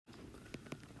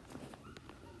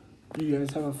Do you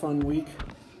guys have a fun week?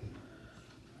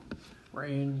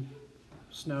 Rain,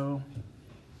 snow.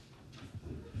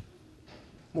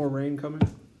 More rain coming?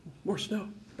 More snow,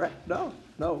 right? No.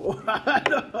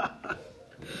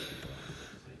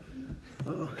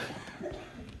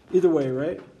 Either way,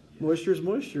 right? Moisture is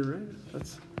moisture, right?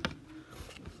 That's.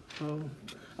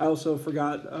 I also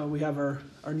forgot we have our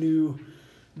new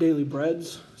daily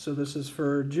breads. So this is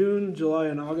for June, July,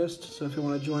 and August. So if you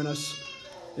want to join us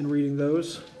in reading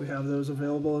those, we have those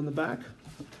available in the back.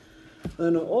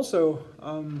 And also,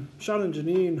 Sean and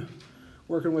Janine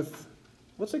working with,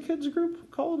 what's the kids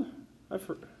group called? I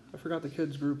forgot the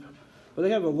kids group. But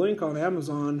they have a link on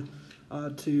Amazon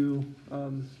to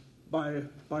buy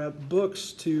up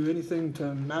books to anything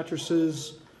to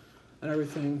mattresses and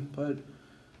everything. But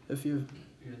if you...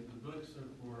 Yeah, the books are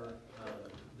for,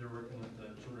 they're working with the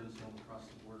children's home across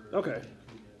the border. Okay.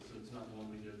 So it's not the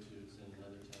one we go to, it's in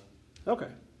another town. Okay.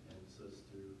 And so it's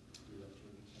through that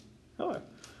children's home.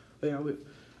 Oh, yeah.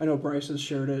 I know Bryce has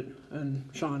shared it and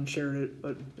Sean shared it,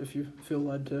 but if you feel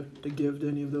led to give to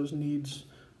any of those needs,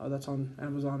 that's on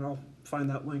Amazon. I'll find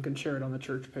that link and share it on the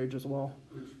church page as well.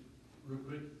 Real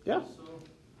quick, yeah. Also,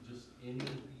 just any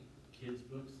kids'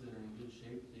 books that are in good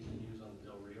shape, they can use on the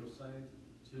Del Rio side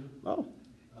too. Oh.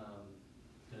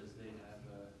 Because they have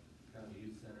kind of a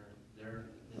youth center there.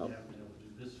 They haven't been able to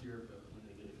do this year, but when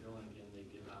they get it going again, they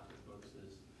give out their books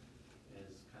as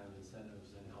kind of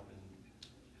incentives and helping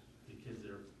the kids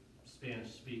that are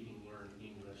Spanish speaking learn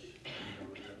English.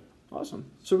 Awesome.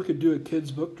 So we could do a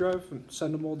kids' book drive and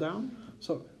send them all down.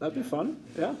 So that'd be fun.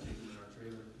 Yeah.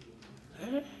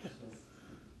 Hey.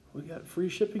 We got free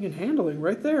shipping and handling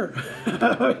right there.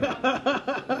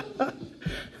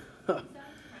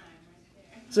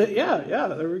 So yeah,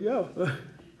 there we go.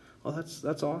 Well,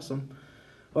 that's awesome.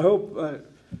 Well, I hope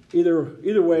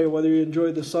either way, whether you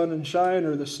enjoyed the sun and shine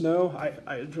or the snow,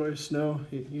 I enjoy snow.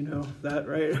 You know that,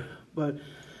 right? But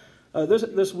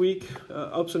this week,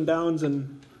 ups and downs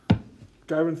and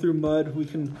driving through mud, we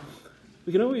can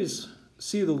always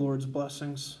see the Lord's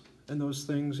blessings in those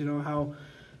things. You know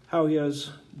how He has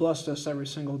blessed us every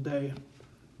single day.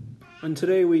 And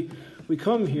today we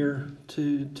come here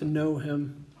to know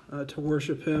Him, to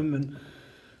worship Him,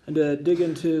 and to dig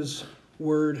into His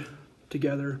Word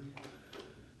together.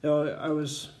 I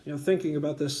was thinking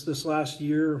about this last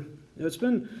year. It's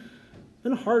been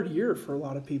a hard year for a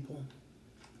lot of people.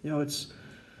 It's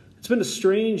been a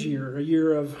strange year, a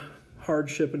year of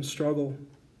hardship and struggle.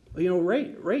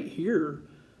 Right here,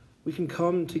 we can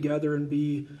come together and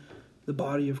be the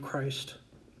body of Christ.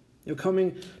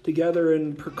 Coming together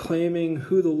and proclaiming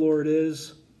who the Lord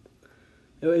is.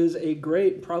 It is a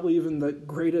great, probably even the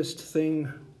greatest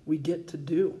thing we get to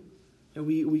do.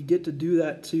 We get to do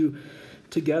that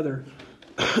together.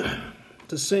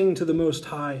 To sing to the Most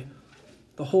High,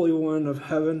 the Holy One of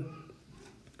heaven,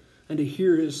 and to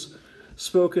hear His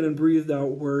spoken and breathed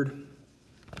out word.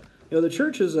 The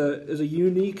church is a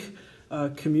unique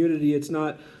community. It's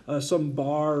not some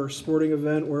bar or sporting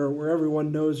event where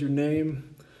everyone knows your name.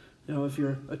 If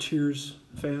you're a Cheers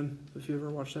fan, if you ever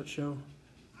watched that show.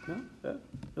 No? Yeah?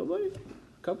 Nobody?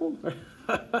 A couple?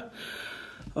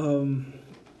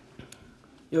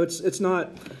 It's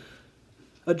not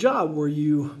a job where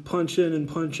you punch in and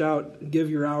punch out and give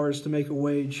your hours to make a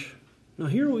wage. Now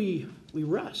here we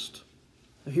rest.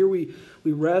 Now here we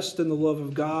rest in the love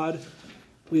of God.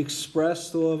 We express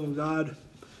the love of God.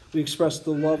 We express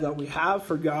the love that we have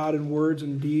for God in words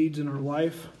and deeds in our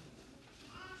life.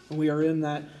 And we are in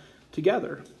that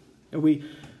together. And we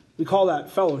call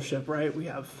that fellowship, right? We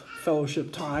have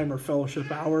fellowship time or fellowship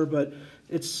hour, but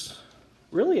it's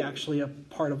really actually a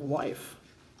part of life.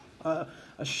 A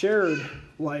shared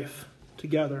life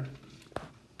together.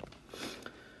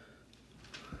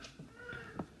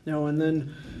 And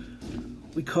then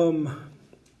we come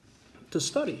to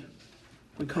study.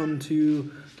 We come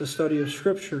to the study of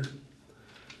Scripture.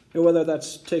 Whether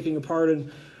that's taking a part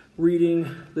in reading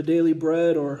the daily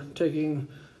bread or taking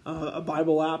a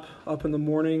Bible app up in the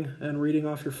morning and reading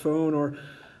off your phone, or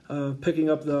picking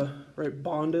up the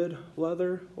bonded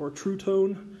leather or True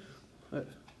Tone,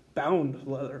 bound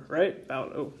leather, right?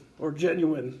 Or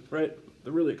genuine, right?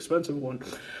 The really expensive one.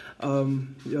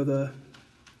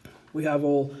 We have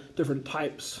all different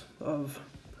types of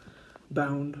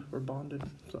bound or bonded.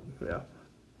 So yeah,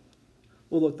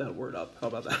 we'll look that word up. How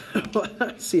about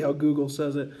that? See how Google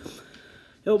says it.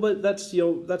 But that's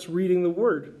reading the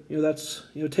Word. That's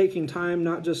taking time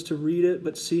not just to read it,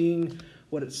 but seeing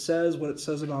what it says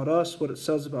about us, what it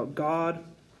says about God,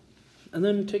 and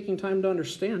then taking time to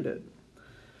understand it.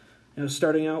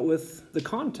 Starting out with the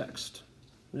context.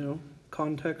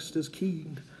 Context is key.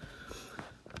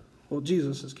 well,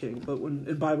 Jesus is king, but when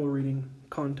in Bible reading,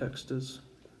 context is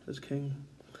king.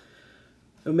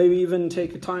 And maybe even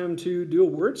take a time to do a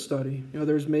word study.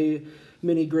 There's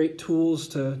many great tools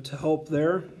to help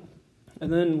there.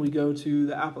 And then we go to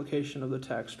the application of the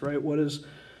text, right? What does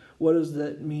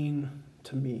that mean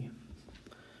to me?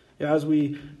 As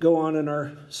we go on in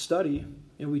our study,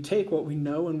 we take what we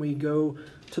know and we go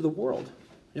to the world.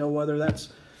 Whether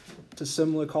that's to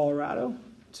Simla, Colorado,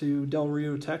 to Del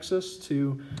Rio, Texas,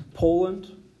 to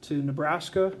Poland, to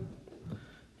Nebraska.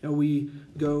 We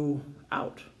go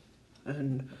out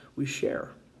and we share.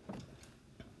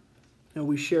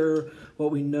 We share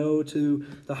what we know to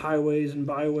the highways and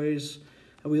byways,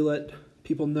 and we let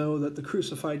people know that the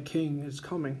crucified King is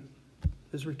coming,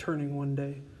 is returning one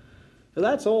day. Now,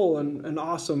 that's all an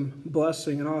awesome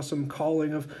blessing, an awesome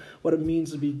calling of what it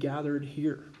means to be gathered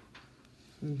here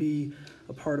and be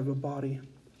a part of a body.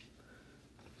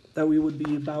 That we would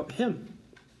be about Him.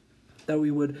 That we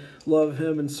would love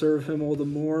Him and serve Him all the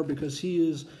more because He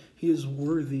is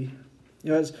worthy.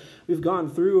 As we've gone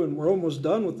through and we're almost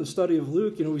done with the study of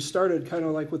Luke, we started kind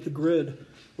of like with the grid,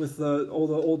 with all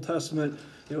the Old Testament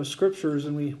scriptures,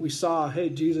 and we saw, hey,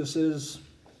 Jesus is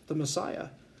the Messiah.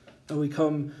 And we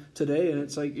come today and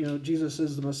it's like, Jesus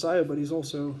is the Messiah, but He's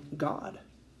also God.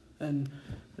 And,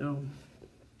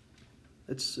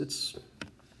 it's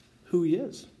who He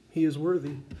is. He is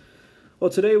worthy. Well,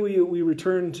 today we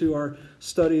return to our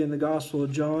study in the Gospel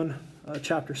of John,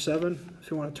 chapter 7, if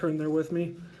you want to turn there with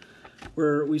me,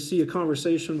 where we see a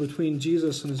conversation between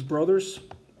Jesus and His brothers.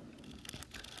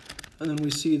 And then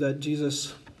we see that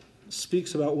Jesus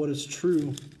speaks about what is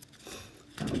true.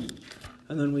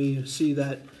 And then we see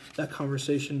that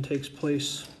conversation takes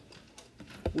place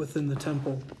within the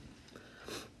temple.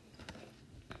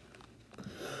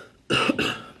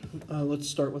 Let's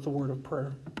start with a word of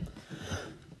prayer.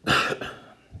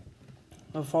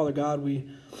 Father God, we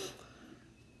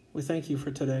thank You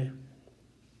for today.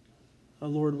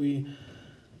 Lord, we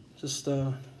just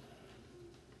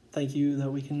thank You that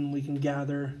we can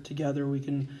gather together. We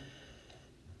can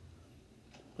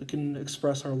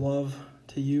express our love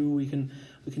to You. We can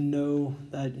know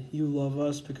that You love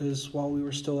us because while we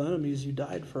were still enemies, You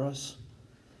died for us.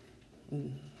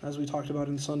 And as we talked about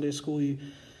in Sunday school, You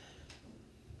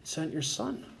sent Your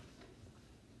Son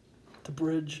to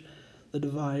bridge the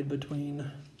divide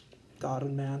between God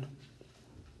and man.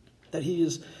 That He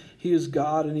is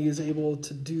God and He is able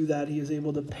to do that. He is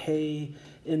able to pay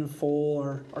in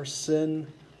full our sin.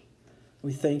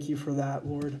 We thank You for that,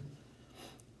 Lord.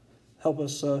 Help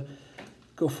us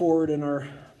go forward in our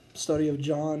study of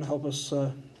John. Help us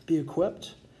be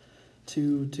equipped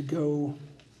to go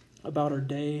about our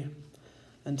day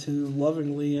and to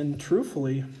lovingly and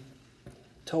truthfully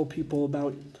tell people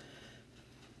about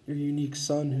Your unique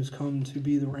Son who's come to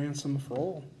be the ransom for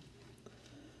all.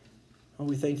 And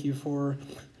we thank You for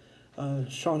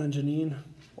Sean and Janine,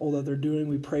 all that they're doing.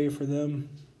 We pray for them,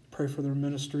 pray for their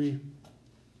ministry.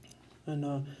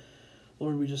 And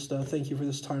Lord, we just thank You for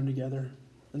this time together.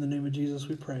 In the name of Jesus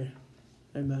we pray.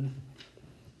 Amen.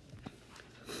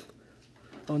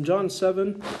 On John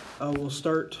 7, we'll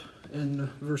start in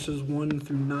verses 1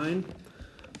 through 9.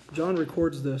 John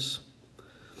records this.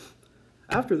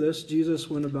 After this, Jesus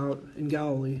went about in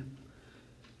Galilee.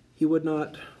 He would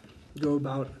not go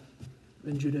about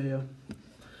in Judea,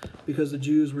 because the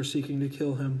Jews were seeking to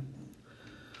kill Him.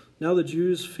 Now the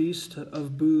Jews' feast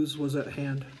of booths was at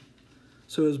hand.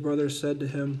 So his brothers said to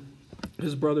him,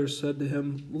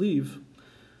 Leave,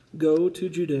 go to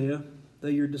Judea,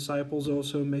 that your disciples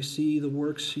also may see the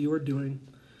works you are doing.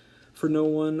 For no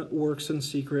one works in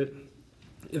secret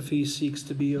if he seeks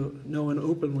to be known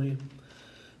openly.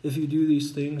 If you do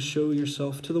these things, show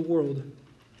yourself to the world.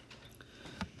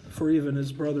 For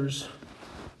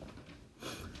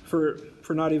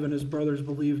not even his brothers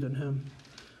believed in Him.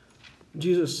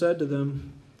 Jesus said to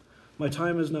them, My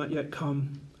time has not yet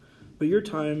come, but your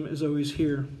time is always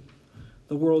here.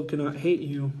 The world cannot hate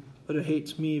you, but it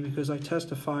hates Me because I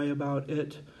testify about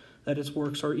it that its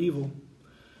works are evil.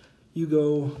 You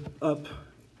go up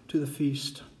to the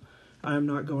feast. I am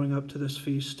not going up to this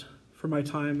feast, for my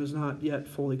time has not yet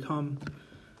fully come.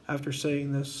 After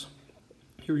saying this,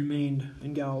 He remained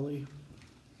in Galilee.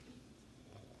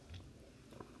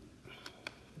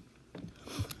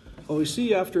 Well, we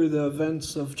see after the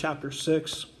events of chapter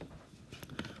 6,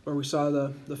 where we saw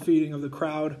the feeding of the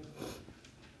crowd,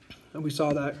 and we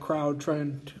saw that crowd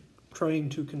trying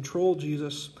to control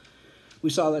Jesus, we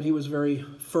saw that He was very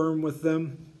firm with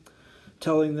them,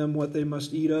 telling them what they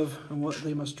must eat of and what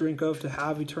they must drink of to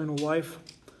have eternal life.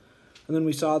 And then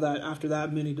we saw that after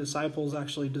that, many disciples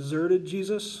actually deserted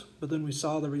Jesus, but then we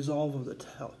saw the resolve of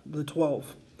the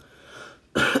 12.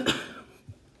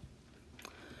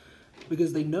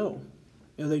 Because they know.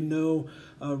 They know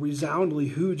resoundingly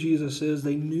who Jesus is.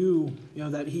 They knew,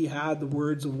 that he had the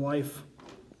words of life.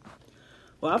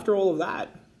 Well, after all of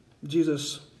that,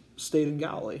 Jesus stayed in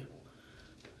Galilee.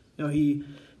 He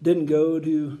didn't go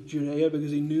to Judea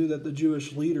because he knew that the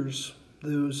Jewish leaders,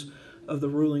 those of the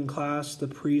ruling class, the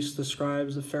priests, the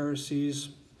scribes, the Pharisees,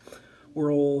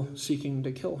 were all seeking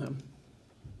to kill him.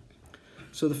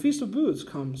 So the Feast of Booths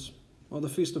comes. Well, the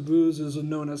Feast of Booths is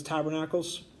known as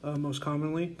Tabernacles, most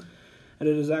commonly. And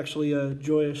it is actually a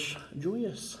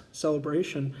joyous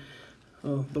celebration.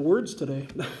 The words today.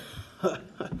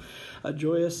 A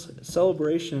joyous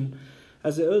celebration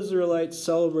as the Israelites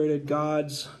celebrated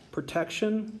God's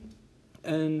protection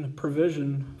and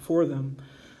provision for them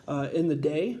in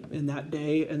that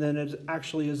day, and then it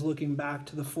actually is looking back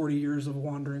to the 40 years of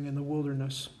wandering in the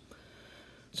wilderness.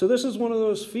 So this is one of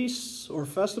those feasts or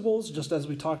festivals, just as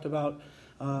we talked about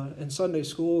in Sunday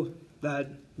school, that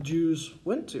Jews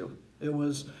went to. It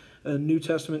was in New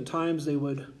Testament times, they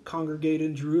would congregate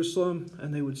in Jerusalem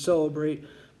and they would celebrate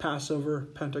Passover,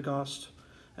 Pentecost,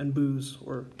 and Booths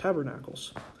or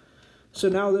Tabernacles. So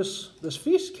now this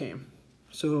feast came.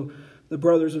 So the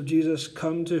brothers of Jesus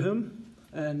come to him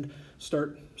and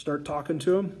start talking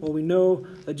to him. Well, we know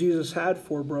that Jesus had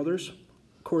 4 brothers.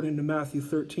 According to Matthew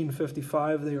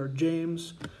 13:55, they are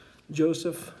James,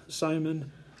 Joseph,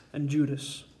 Simon, and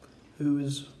Judas, who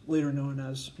is later known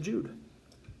as Jude.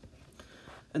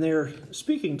 And they are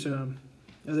speaking to him.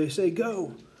 And they say,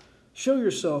 "Go, show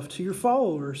yourself to your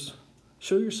followers.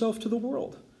 Show yourself to the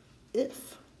world.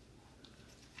 If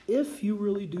you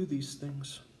really do these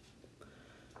things,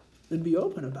 then be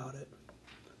open about it."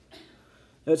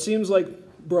 It seems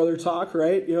like brother talk,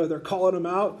 right? They're calling him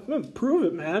out. Prove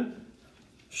it, man.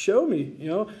 Show me.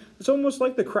 It's almost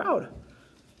like the crowd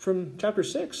from chapter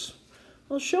 6.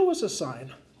 Well, show us a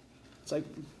sign. It's like,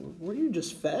 were you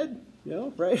just fed?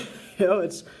 Right?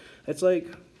 It's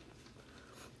like,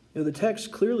 the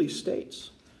text clearly states,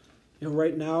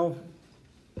 right now,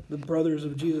 the brothers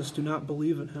of Jesus do not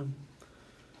believe in him.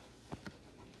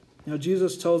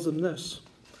 Jesus tells them this: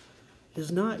 "It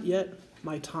is not yet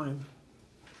my time,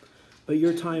 but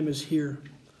your time is here.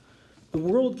 The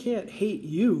world can't hate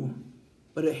you,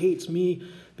 but it hates me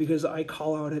because I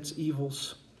call out its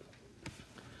evils."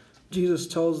 Jesus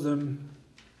tells them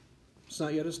it's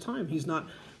not yet his time. He's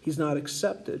not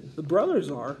accepted. The brothers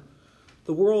are.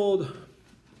 The world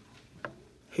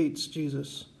hates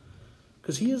Jesus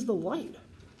because he is the light.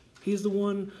 He is the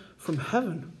one from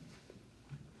heaven.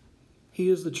 He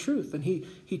is the truth. And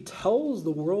he tells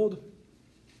the world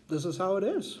this is how it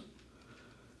is.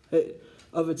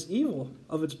 Of its evil,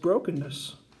 of its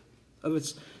brokenness, of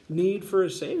its need for a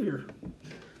Savior.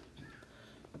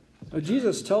 Now,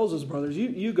 Jesus tells his brothers,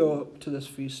 you go up to this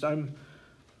feast. I'm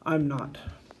not.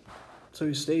 So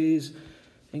he stays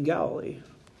in Galilee.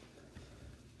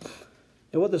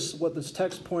 And what this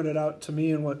text pointed out to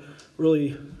me, and what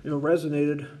really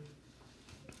resonated,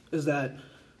 is that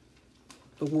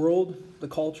the world, the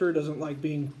culture, doesn't like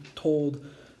being told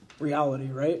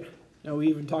reality, right? We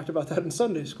even talked about that in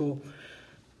Sunday school.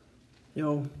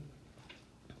 It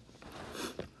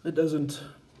doesn't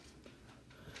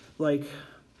like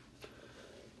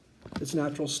its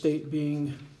natural state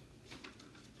being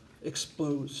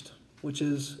exposed, which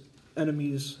is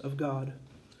enemies of God.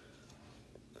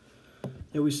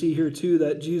 And we see here too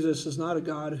that Jesus is not a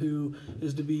God who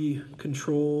is to be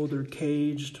controlled or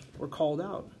caged or called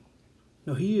out.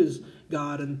 No, he is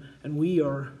God and we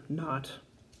are not.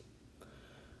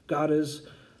 God is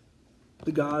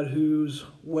the God whose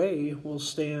way will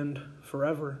stand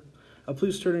forever.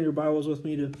 Please turn in your Bibles with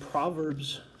me to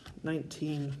Proverbs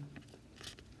 19.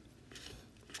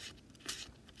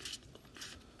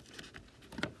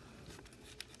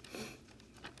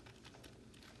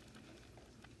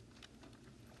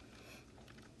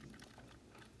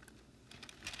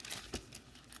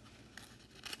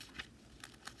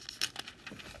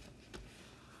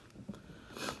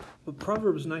 But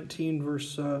Proverbs 19,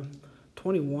 verse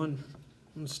 21,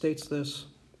 states this: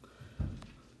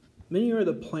 "Many are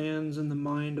the plans in the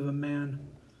mind of a man,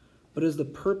 but it is the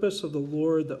purpose of the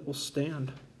Lord that will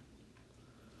stand."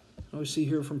 And we see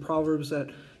here from Proverbs that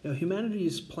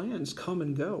humanity's plans come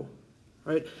and go,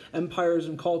 right? Empires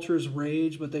and cultures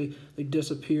rage, but they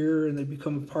disappear and they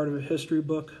become a part of a history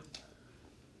book.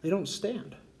 They don't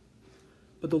stand.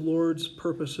 But the Lord's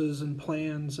purposes and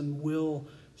plans and will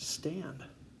stand.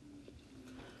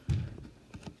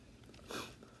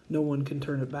 No one can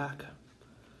turn it back.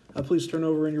 Please turn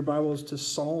over in your Bibles to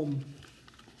Psalm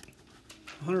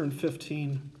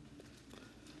 115.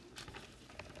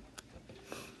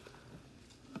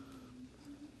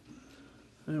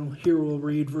 And here we'll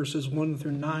read verses 1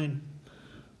 through 9.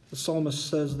 The psalmist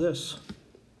says this: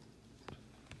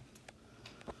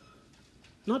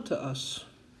 "Not to us,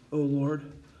 O Lord,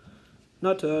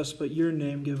 not to us, but your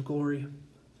name give glory.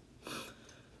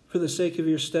 For the sake of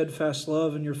your steadfast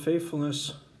love and your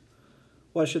faithfulness,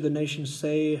 why should the nations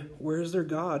say, 'Where is their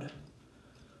God?'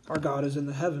 Our God is in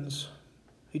the heavens.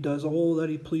 He does all that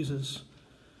he pleases.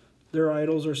 Their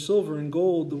idols are silver and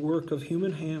gold, the work of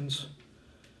human hands.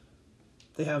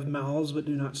 They have mouths but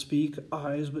do not speak,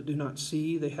 eyes but do not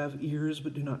see. They have ears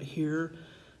but do not hear,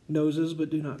 noses but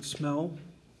do not smell.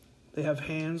 They have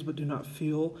hands but do not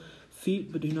feel,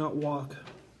 feet but do not walk.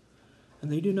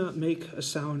 And they do not make a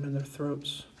sound in their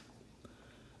throats.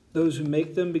 Those who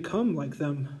make them become like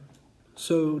them.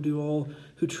 So do all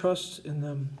who trust in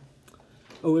them.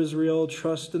 O Israel,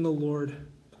 trust in the Lord.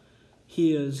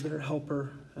 He is their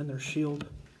helper and their shield."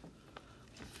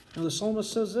 Now the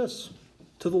psalmist says this: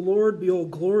 "To the Lord be all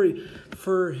glory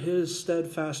for his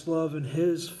steadfast love and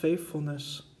his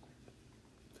faithfulness."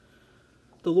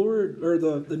 The Lord, or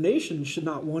the nation, should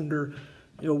not wonder,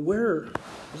 where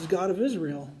is God of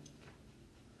Israel?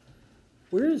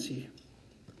 Where is he?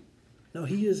 No,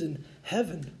 he is in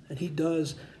heaven, and he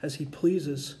does as he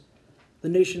pleases. The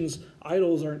nation's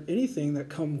idols aren't anything that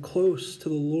come close to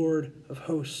the Lord of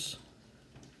hosts.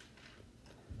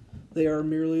 They are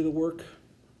merely the work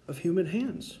of human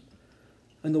hands.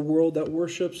 And the world that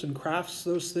worships and crafts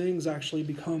those things actually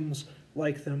becomes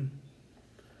like them.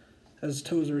 As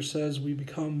Tozer says, we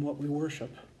become what we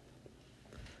worship.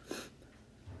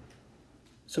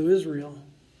 So Israel,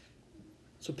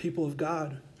 so people of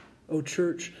God, O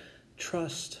church,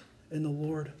 trust in the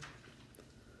Lord.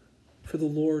 For the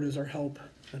Lord is our help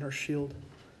and our shield.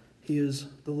 He is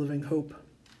the living hope.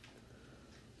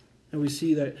 And we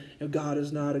see that God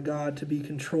is not a God to be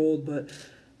controlled, but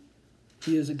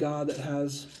he is a God that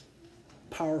has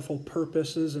powerful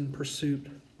purposes and pursuit.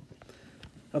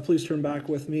 Please turn back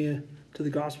with me to the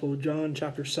Gospel of John,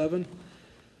 chapter 7.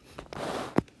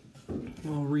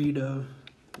 I'll read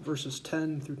verses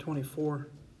 10 through 24.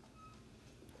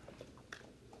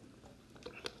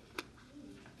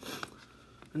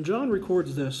 And John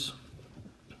records this: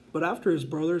 "But after his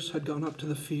brothers had gone up to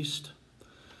the feast,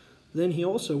 then he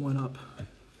also went up,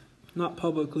 not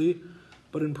publicly,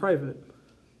 but in private.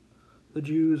 The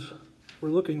Jews were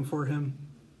looking for him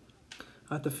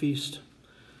at the feast,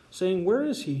 saying, 'Where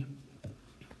is he?'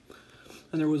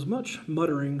 And there was much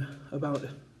muttering about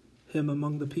him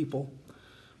among the people.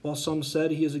 While some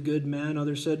said, 'He is a good man,'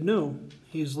 others said, 'No,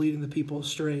 he is leading the people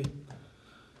astray.'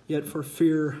 Yet for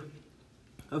fear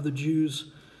of the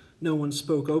Jews, no one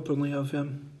spoke openly of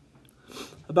him.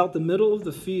 About the middle of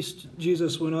the feast,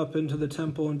 Jesus went up into the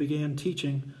temple and began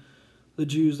teaching. The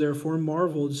Jews therefore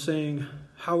marveled, saying,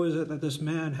 'How is it that this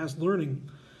man has learning?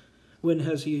 When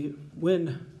he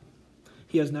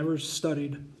has never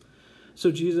studied?' So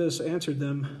Jesus answered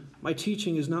them, 'My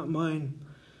teaching is not mine,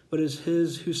 but is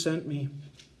his who sent me.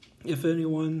 If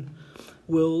anyone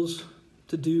wills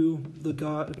to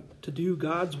do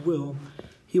God's will,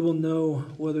 he will know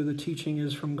whether the teaching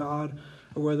is from God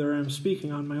or whether I am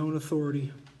speaking on my own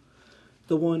authority.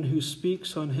 The one who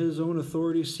speaks on his own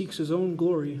authority seeks his own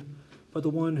glory, but the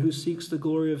one who seeks the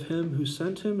glory of him who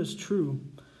sent him is true,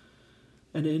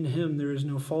 and in him there is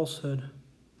no falsehood.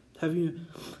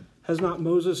 Has not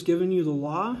Moses given you the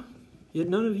law? Yet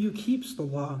none of you keeps the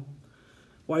law.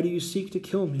 Why do you seek to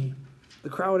kill me?' The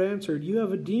crowd answered, 'You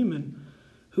have a demon.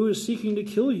 Who is seeking to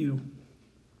kill you?'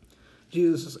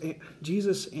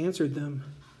 Jesus answered them,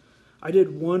 'I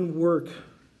did one work,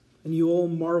 and you all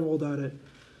marveled at it.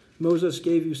 Moses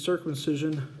gave you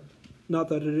circumcision, not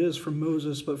that it is from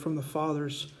Moses, but from the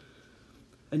fathers.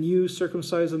 And you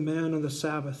circumcise a man on the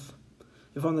Sabbath.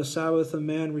 If on the Sabbath a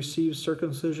man receives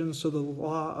circumcision so the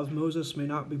law of Moses may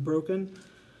not be broken,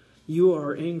 you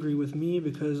are angry with me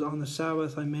because on the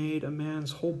Sabbath I made a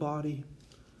man's whole body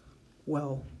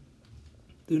well.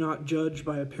 Do not judge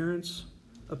by appearances,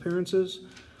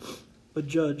 but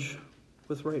judge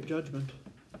with right judgment.'"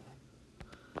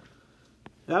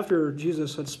 After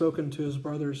Jesus had spoken to his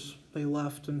brothers, they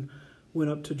left and went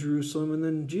up to Jerusalem, and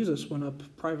then Jesus went up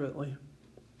privately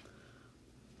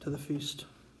to the feast.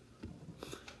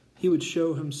 He would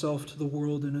show himself to the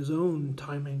world in his own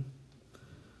timing.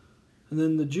 And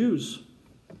then the Jews,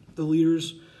 the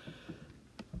leaders,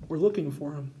 were looking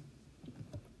for him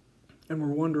and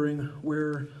were wondering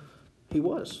where he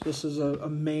was. This is a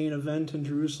main event in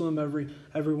Jerusalem.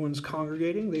 Everyone's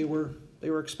congregating. They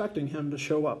were expecting him to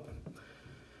show up.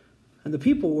 And the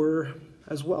people were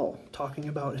as well talking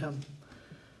about him,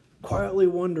 quietly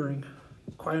wondering,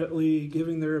 quietly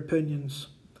giving their opinions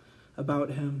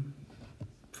about him.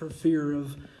 for fear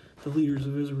of the leaders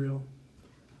of Israel.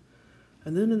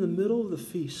 And then in the middle of the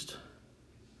feast,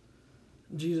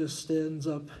 Jesus stands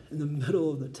up in the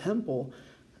middle of the temple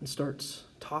and starts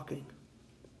talking.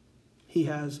 He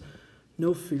has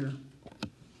no fear.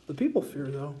 The people fear,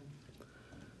 though.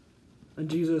 And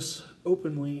Jesus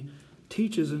openly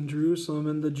teaches in Jerusalem,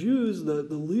 and the Jews, the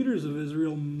leaders of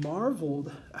Israel,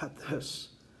 marveled at this.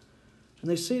 And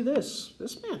they say this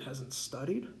man hasn't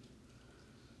studied.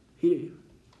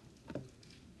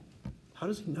 How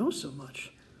does he know so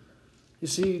much? You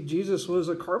see, Jesus was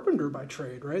a carpenter by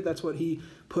trade, right? That's what he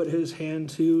put his hand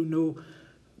to.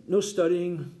 No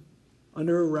studying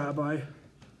under a rabbi.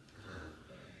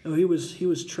 No, he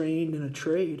was trained in a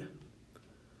trade.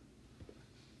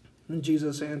 And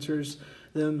Jesus answers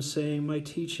them saying, my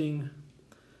teaching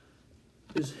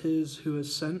is his who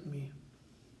has sent me.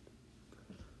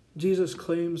 Jesus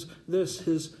claims this,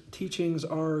 his teachings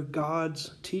are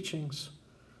God's teachings.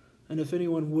 And if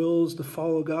anyone wills to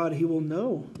follow God, he will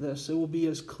know this. It will be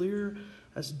as clear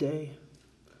as day.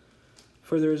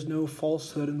 For there is no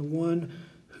falsehood in the one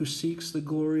who seeks the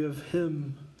glory of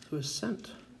him who has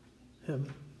sent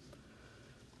him.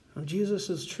 And Jesus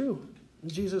is true.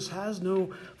 Jesus has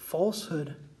no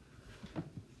falsehood.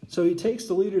 So he takes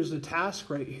the leaders to task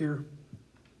right here.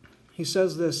 He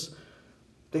says this,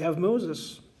 they have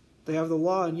Moses, they have the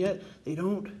law, and yet they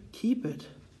don't keep it.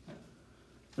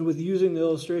 And with using the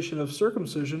illustration of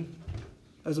circumcision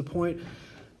as a point,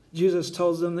 Jesus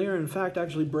tells them they are in fact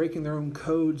actually breaking their own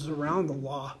codes around the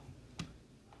law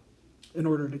in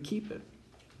order to keep it.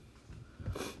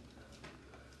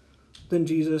 Then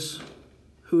Jesus,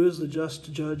 who is the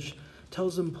just judge,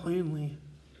 tells them plainly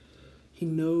he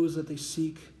knows that they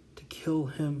seek to kill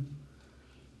him.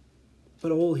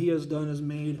 But all he has done is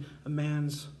made a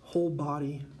man's whole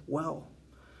body well.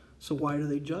 So why do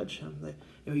they judge him?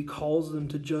 He calls them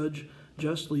to judge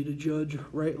justly, to judge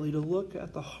rightly, to look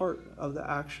at the heart of the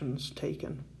actions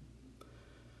taken.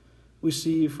 We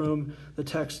see from the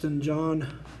text in John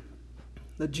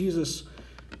that Jesus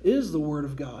is the Word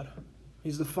of God.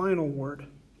 He's the final word.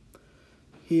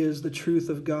 He is the truth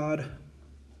of God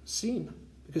seen,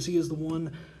 because he is the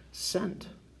one sent.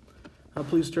 Now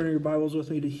please turn your Bibles with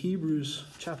me to Hebrews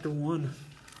chapter 1.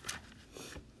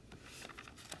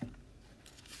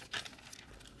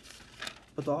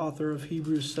 But the author of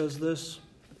Hebrews says this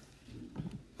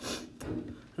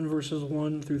in verses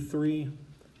 1 through 3.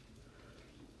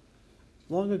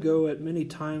 Long ago, at many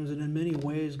times and in many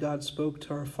ways, God spoke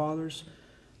to our fathers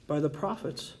by the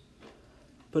prophets.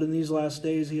 But in these last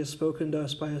days, he has spoken to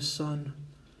us by his Son,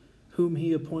 whom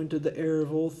he appointed the heir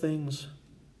of all things,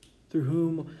 through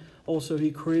whom also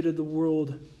he created the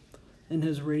world. In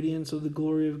his radiance of the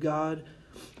glory of God,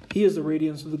 he is the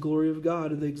radiance of the glory of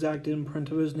God, and the exact imprint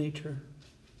of his nature.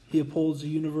 He upholds the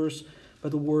universe by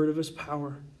the word of his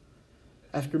power.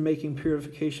 After making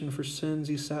purification for sins,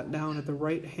 he sat down at the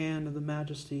right hand of the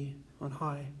Majesty on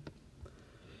high.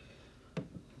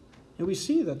 And we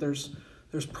see that there's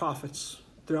prophets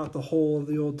throughout the whole of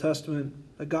the Old Testament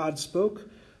that God spoke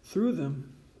through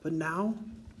them. But now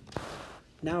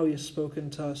he has spoken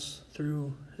to us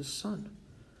through his Son.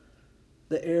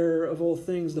 The heir of all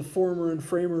things, the former and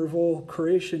framer of all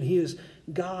creation. He is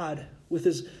God. With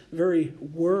his very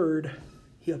word,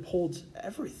 he upholds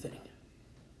everything.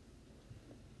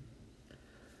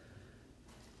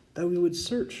 That we would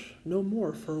search no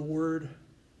more for a word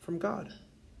from God,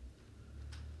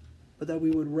 but that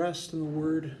we would rest in the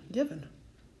word given.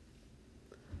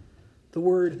 The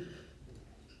word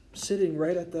sitting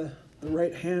right at the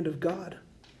right hand of God.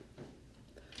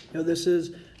 This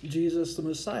is Jesus the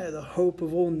Messiah, the hope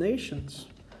of all nations.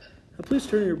 Now please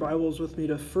turn your Bibles with me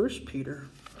to 1 Peter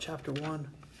chapter 1.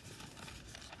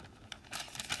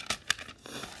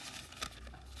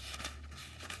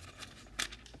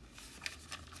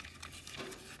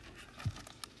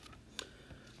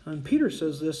 And Peter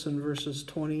says this in verses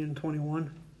 20 and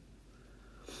 21.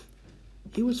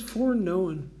 He was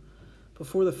foreknown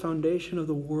before the foundation of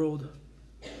the world,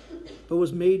 but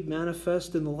was made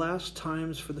manifest in the last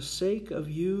times for the sake of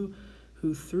you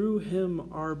who through him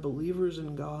are believers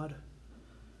in God,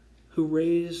 who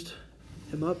raised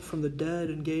him up from the dead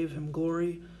and gave him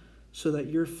glory, so that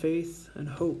your faith and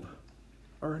hope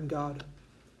are in God.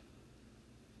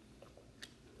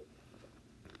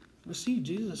 You see,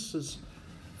 Jesus is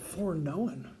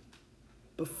foreknown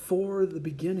before the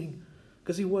beginning,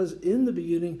 because he was in the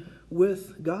beginning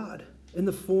with God, in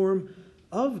the form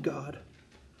of God,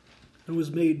 and was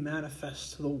made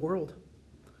manifest to the world.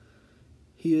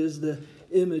 He is the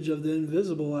image of the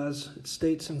invisible, as it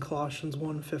states in Colossians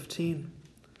 1:15.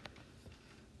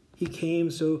 He came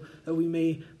so that we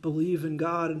may believe in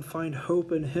God and find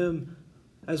hope in him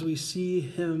as we see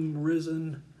him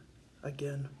risen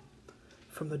again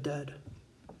from the dead,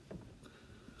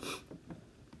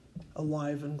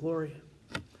 alive in glory.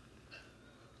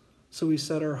 So we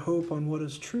set our hope on what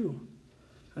is true,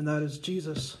 and that is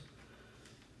Jesus,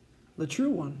 the true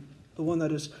one, the one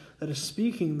that is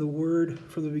speaking the word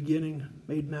from the beginning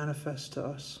made manifest to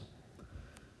us.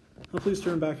 Now please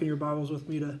turn back in your Bibles with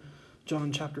me to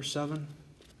John chapter 7.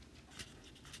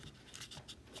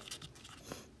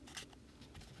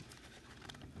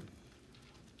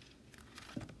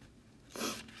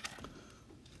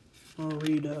 I'll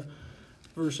read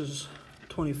verses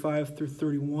 25 through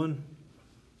 31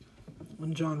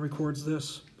 when John records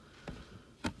this.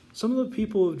 Some of the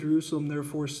people of Jerusalem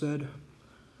therefore said,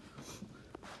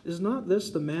 "Is not this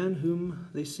the man whom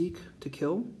they seek to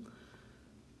kill?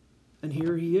 And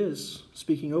here he is,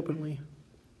 speaking openly.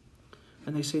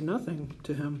 And they say nothing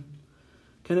to him.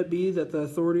 Can it be that the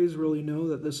authorities really know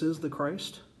that this is the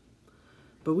Christ?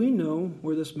 But we know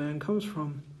where this man comes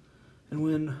from. And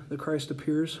when the Christ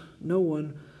appears, no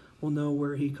one will know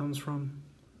where he comes from."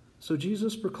 So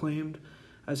Jesus proclaimed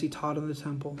as he taught in the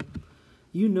temple,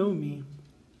 "You know me,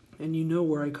 and you know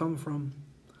where I come from.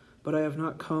 But I have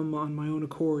not come on my own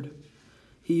accord.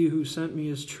 He who sent me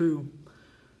is true,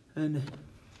 and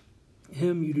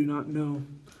him you do not know.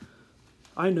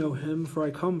 I know him, for I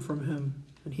come from him,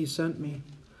 and he sent me."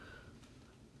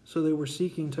 So they were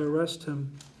seeking to arrest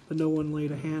him, but no one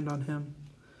laid a hand on him,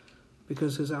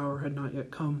 because his hour had not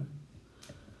yet come.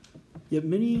 Yet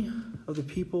many of the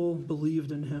people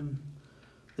believed in him.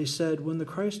 They said, "When the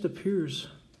Christ appears,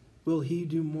 will he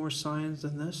do more signs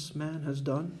than this man has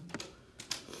done?"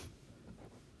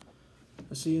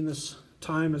 I see in this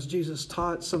time as Jesus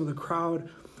taught, some of the crowd,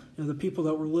 the people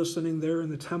that were listening there in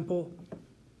the temple,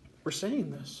 were saying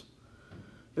this.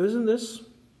 Isn't this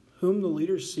whom the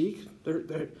leaders seek?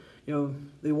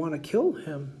 They want to kill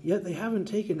him, yet they haven't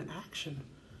taken action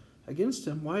against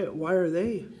him. Why are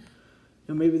they?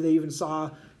 Maybe they even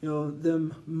saw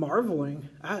them marveling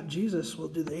at Jesus. Well,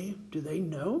 do they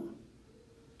know?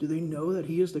 Do they know that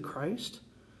he is the Christ?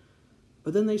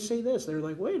 But then they say this. They're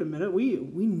like, wait a minute, we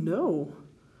know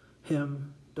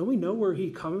him. Don't we know where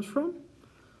he comes from?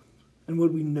 And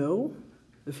would we know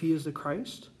if he is the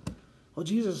Christ? Well,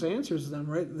 Jesus answers them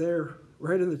right there,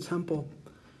 right in the temple.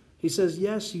 He says,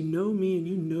 "Yes, you know me and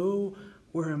you know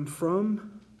where I'm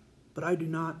from, but I do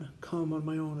not come on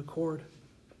my own accord."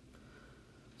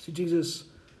 See, Jesus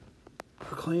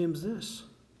proclaims this: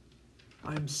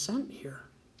 "I am sent here.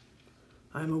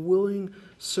 I am a willing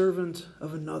servant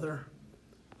of another."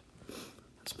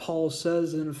 As Paul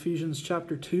says in Ephesians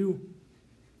chapter 2,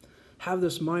 "Have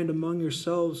this mind among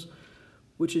yourselves,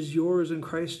 which is yours in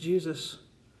Christ Jesus,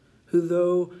 who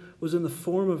though was in the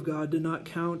form of God, did not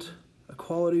count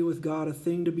equality with God a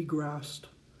thing to be grasped,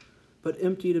 but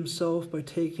emptied himself by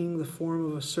taking the form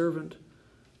of a servant.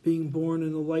 Being born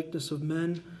in the likeness of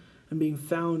men, and being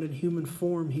found in human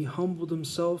form, he humbled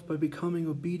himself by becoming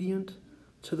obedient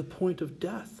to the point of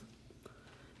death,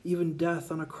 even death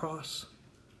on a cross.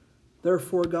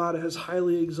 Therefore God has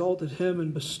highly exalted him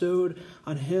and bestowed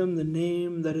on him the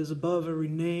name that is above every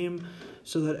name,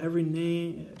 so that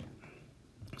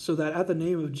at the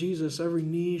name of Jesus every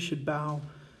knee should bow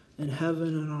in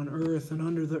heaven and on earth and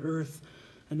under the earth,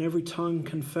 and every tongue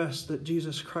confess that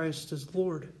Jesus Christ is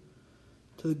Lord,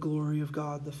 to the glory of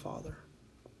God the Father."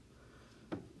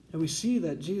 And we see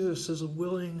that Jesus is a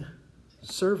willing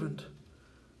servant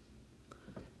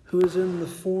who is in the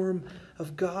form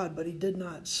of God, but he did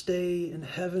not stay in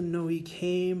heaven. No, he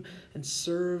came and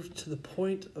served to the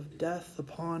point of death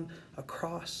upon a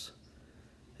cross.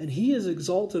 And he is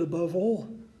exalted above all,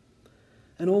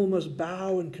 and all must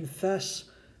bow and confess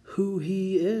who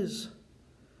he is.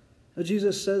 Now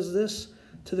Jesus says this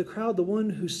to the crowd: "The one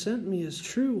who sent me is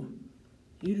true.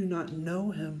 You do not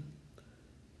know him,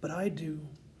 but I do,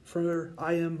 for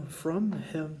I am from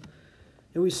him."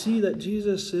 And we see that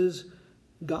Jesus is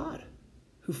God,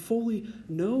 who fully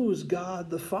knows God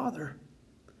the Father.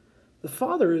 The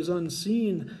Father is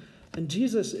unseen, and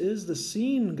Jesus is the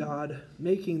seen God,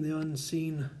 making the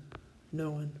unseen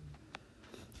known.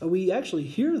 We actually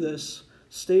hear this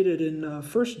stated in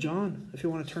 1 John, if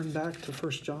you want to turn back to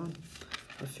 1 John,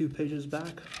 a few pages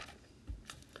back.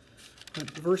 At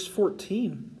verse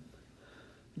 14,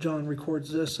 John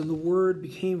records this: "And the Word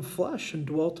became flesh and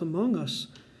dwelt among us,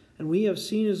 and we have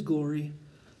seen his glory,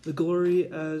 the glory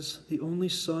as the only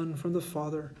Son from the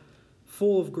Father,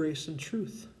 full of grace and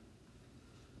truth."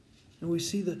 And we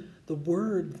see the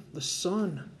Word, the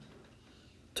Son,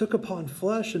 took upon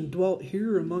flesh and dwelt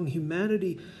here among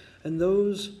humanity, and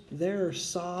those there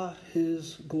saw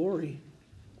his glory.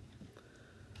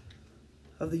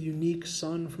 Of the unique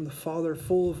Son from the Father,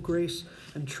 full of grace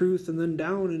and truth. And then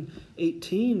down in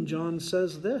 18, John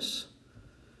says this: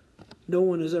 no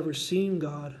one has ever seen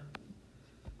God.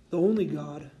 The only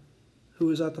God,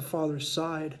 who is at the Father's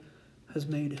side, has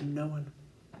made him known.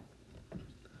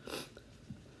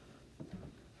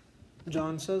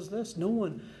 John says this: no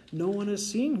one has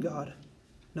seen God.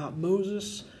 Not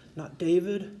Moses, not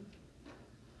David.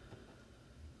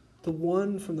 The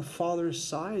one from the Father's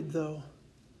side, though,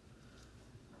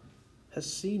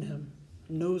 has seen him,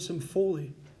 knows him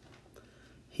fully.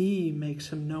 He makes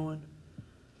him known.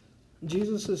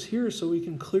 Jesus is here so we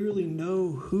can clearly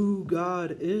know who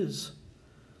God is.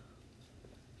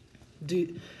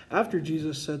 After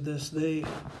Jesus said this, they,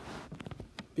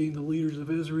 being the leaders of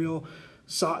Israel,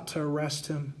 sought to arrest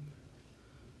him,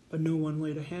 but no one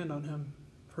laid a hand on him,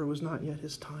 for it was not yet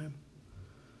his time.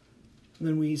 And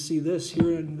then we see this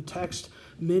here in the text: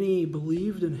 many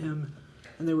believed in him,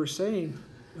 and they were saying,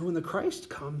 and when the Christ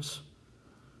comes,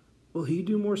 will he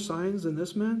do more signs than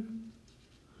this man?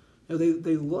 You know,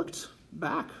 they looked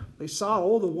back. They saw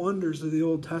all the wonders of the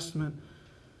Old Testament.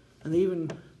 And they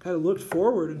even kind of looked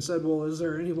forward and said, well, is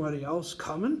there anybody else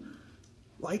coming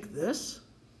like this?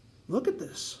 Look at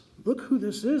this. Look who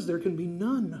this is. There can be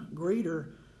none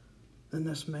greater than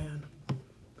this man.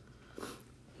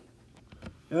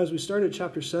 As we started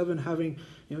chapter 7, having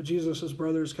Jesus'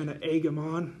 brothers kind of egg him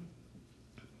on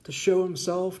to show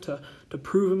himself, to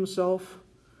prove himself,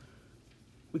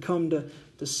 we come to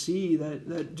see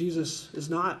that Jesus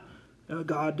is not a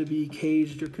God to be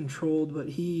caged or controlled, but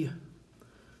he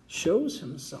shows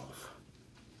himself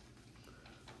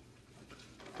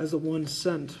as the one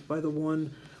sent by the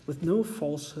one with no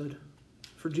falsehood.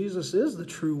 For Jesus is the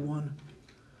true one.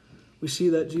 We see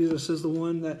that Jesus is the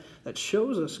one that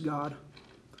shows us God,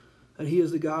 that he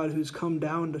is the God who's come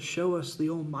down to show us the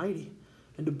Almighty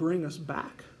and to bring us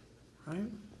back.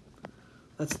 Right?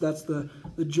 That's the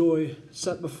joy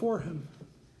set before him,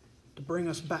 to bring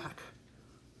us back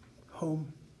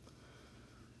home.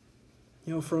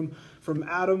 From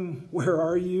Adam, where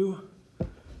are you,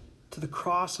 to the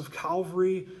cross of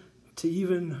Calvary, to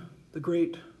even the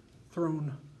great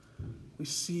throne, we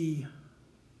see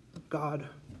God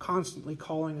constantly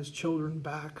calling his children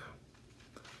back.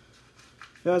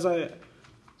 As I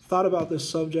thought about this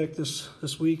subject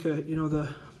this week,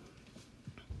 the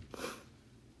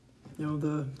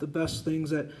best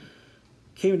things that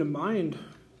came to mind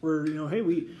were, hey,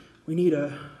 we need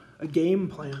a game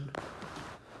plan.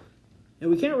 And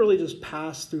we can't really just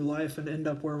pass through life and end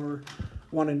up where we're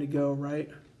wanting to go, right?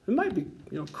 It might be,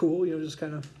 cool, just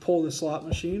kind of pull the slot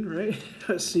machine, right?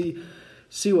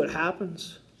 see what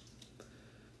happens.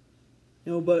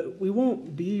 But we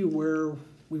won't be where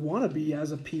we want to be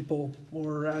as a people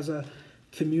or as a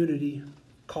community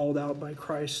called out by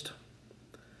Christ.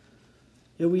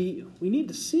 We need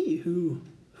to see who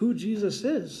Jesus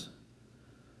is,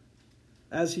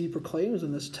 as he proclaims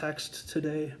in this text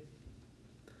today.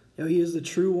 He is the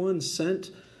true one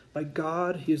sent by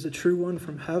God. He is the true one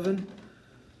from heaven.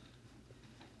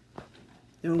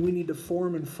 We need to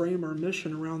form and frame our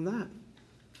mission around that.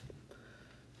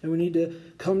 And we need to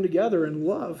come together in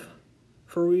love,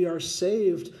 for we are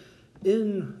saved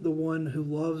in the one who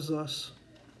loves us.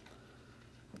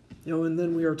 And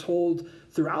then we are told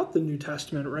throughout the New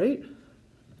Testament, right,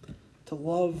 to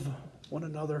love one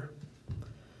another.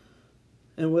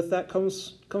 And with that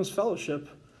comes fellowship,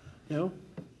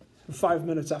 5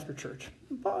 minutes after church.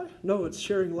 Bye. No, it's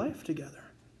sharing life together,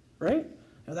 right?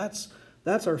 That's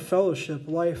our fellowship,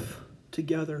 life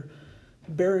together,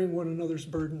 bearing one another's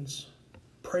burdens,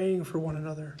 praying for one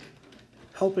another,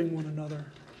 helping one another.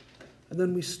 And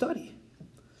then we study.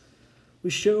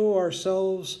 We seek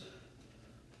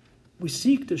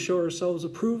to show ourselves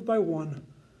approved by one,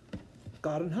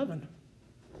 God in heaven,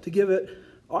 to give it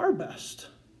our best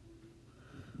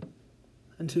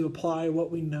and to apply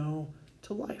what we know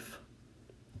to life.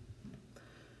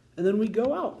 And then we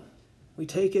go out. We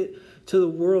take it to the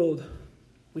world.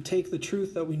 We take the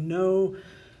truth that we know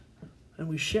and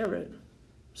we share it,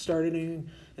 starting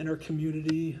in our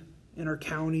community, in our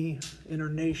county, in our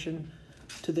nation,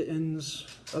 to the ends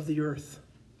of the earth.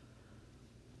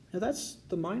 Now that's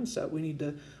the mindset we need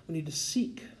to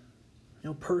seek,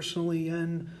 personally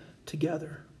and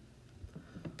together,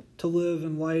 to live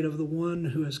in light of the one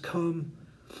who has come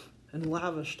and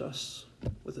lavished us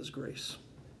with his grace.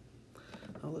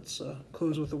 Now let's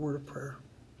close with a word of prayer.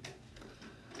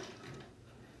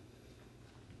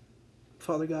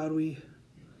 Father God, we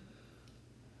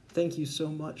thank you so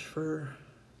much for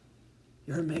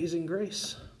your amazing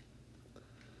grace.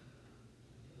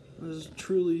 This is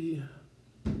truly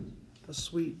a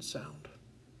sweet sound.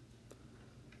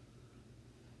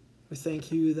 We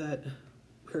thank you that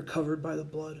we are covered by the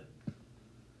blood.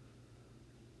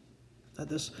 That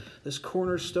this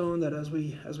cornerstone that as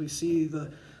we see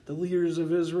the leaders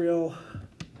of Israel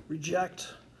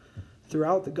reject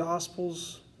throughout the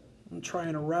Gospels and try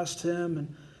and arrest him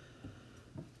and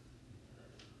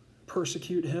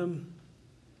persecute him,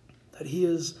 that he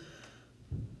is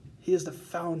the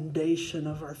foundation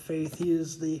of our faith. He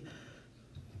is the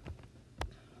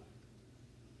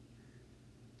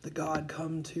God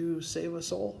come to save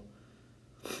us all.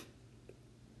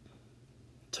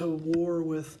 To war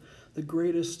with the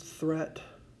greatest threat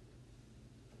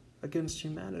against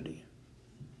humanity,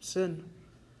 sin.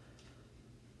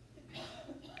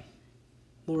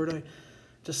 Lord, I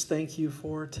just thank you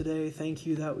for today. Thank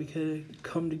you that we could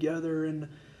come together and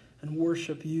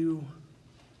worship you.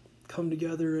 Come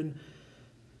together and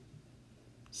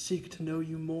seek to know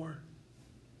you more.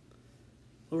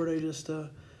 Lord, I just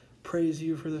praise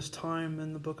you for this time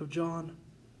in the book of John.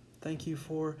 Thank you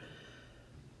for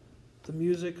the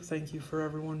music. Thank you for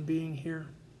everyone being here.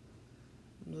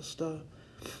 Just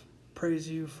praise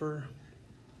you for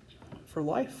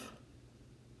life.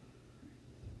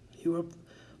 You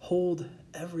uphold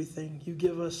everything. You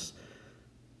give us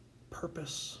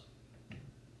purpose.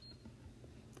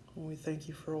 And we thank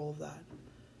you for all of that.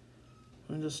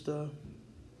 And just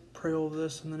pray all of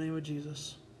this in the name of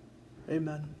Jesus.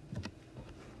 Amen.